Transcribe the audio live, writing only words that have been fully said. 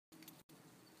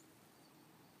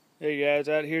Hey guys,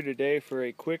 out here today for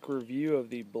a quick review of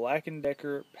the Black &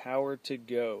 Decker Power to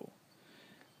Go.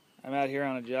 I'm out here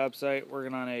on a job site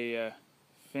working on a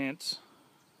fence.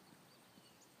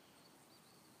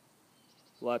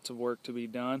 Lots of work to be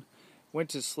done. Went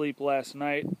to sleep last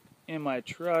night in my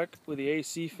truck with the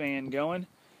AC fan going.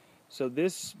 So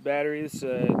this battery, this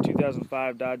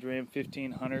 2005 Dodge Ram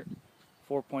 1500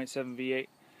 4.7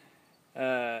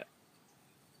 V8,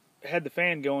 had the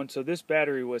fan going, so this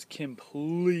battery was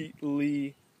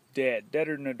completely dead.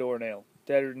 Deader than a doornail.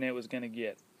 Deader than it was going to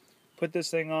get. Put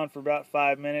this thing on for about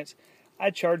 5 minutes.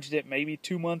 I charged it maybe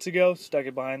 2 months ago. Stuck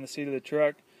it behind the seat of the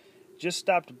truck. Just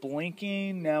stopped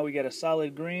blinking. Now we got a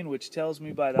solid green, which tells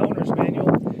me by the owner's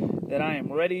manual that I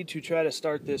am ready to try to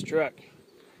start this truck.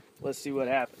 Let's see what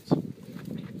happens.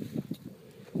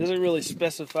 Doesn't really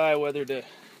specify whether to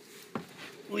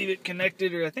leave it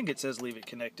connected, or I think it says leave it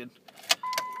connected.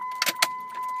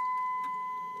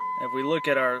 If we look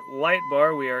at our light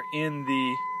bar, we are in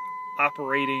the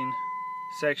operating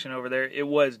section over there. It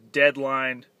was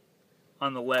deadlined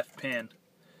on the left pin.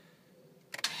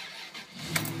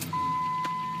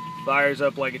 Fires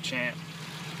up like a champ.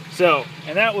 So,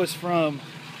 and that was from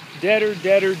deader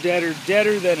than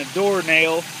a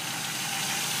doornail.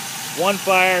 One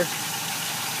fire,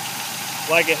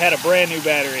 like it had a brand new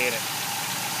battery in it.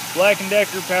 Black &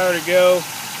 Decker Power to Go.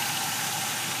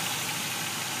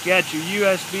 Got your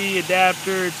USB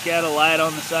adapter, it's got a light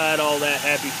on the side, all that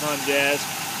happy fun jazz.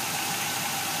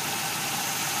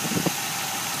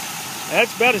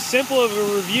 That's about as simple of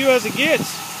a review as it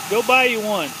gets. Go buy you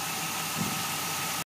one.